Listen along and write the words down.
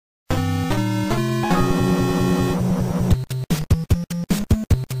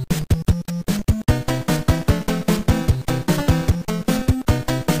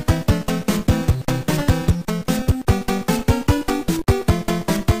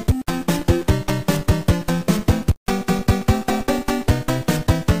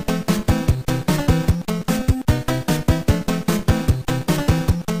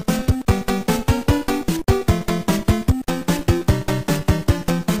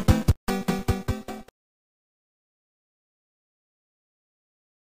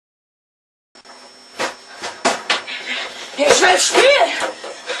Ich will spielen!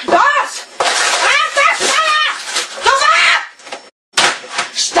 Los! Alter Schneller! Du ab!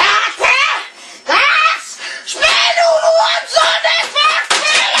 Starte! Das! Spiel, du Hurensohn! Ich will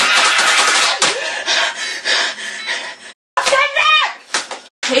spielen! Auf den Weg!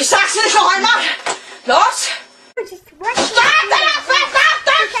 Ich sag's nicht noch einmal! Los! Starte das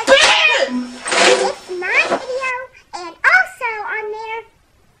verdammte Spiel! It's my video, and also on there,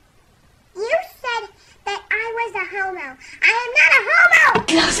 you said that I was a homo. I am not a homo!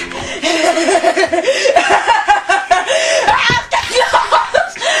 Los! Auf den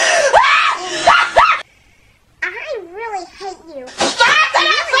Los! I really hate you. Starte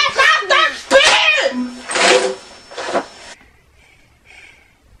das verdammte Spiel!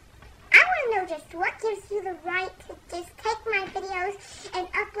 I want to know just what gives you the right to just take my videos and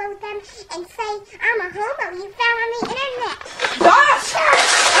upload them and say I'm a homo you found on the internet. Los!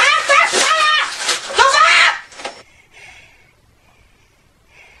 Alter Schneller! Du ab!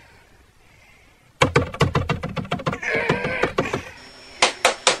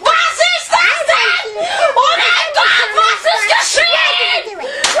 Was ist das denn? Oh mein Gott, was ist geschehen?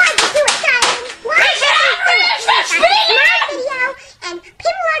 Why'd you do it, Diamond? Why'd Ich will spielen! my video, and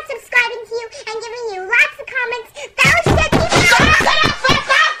people are subscribing to you and giving you lots of comments. Those should keep it up. Starte das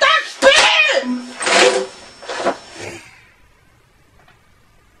verdammte Spiel!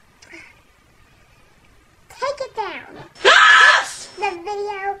 Take it down. Los! The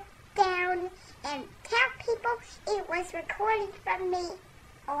video down and tell people it was recorded from me,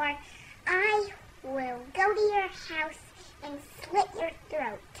 or I will go to your house and slit your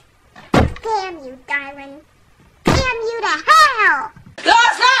throat. Damn you, Dylan. Damn you to hell!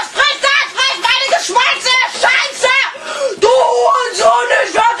 Los, friss das! Friss meine Geschweiße! Scheiße! Du Hurensohn,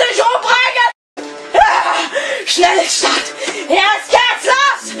 ich werd dich umbringen! Schnelle Stadt! Jetzt geht's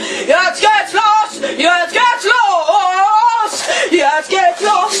los! Jetzt geht's los! Jetzt geht's los! Jetzt geht's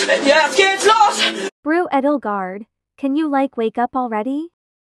los! Jetzt geht's los! Bro Edelgard, can you wake up already?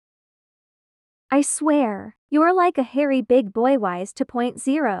 I swear, you're like a hairy big boy wise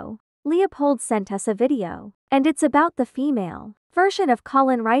 2.0. Leopold sent us a video, and it's about the female version of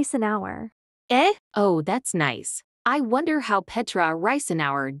Colin Reisenauer. Eh? Oh, that's nice. I wonder how Petra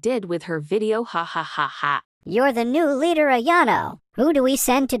Reisenauer did with her video, ha ha ha ha. You're the new leader, Ayano. Who do we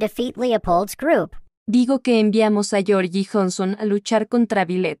send to defeat Leopold's group? Digo que enviamos a Georgie Johnson a luchar contra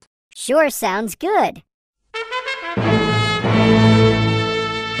Violet. Sure sounds good.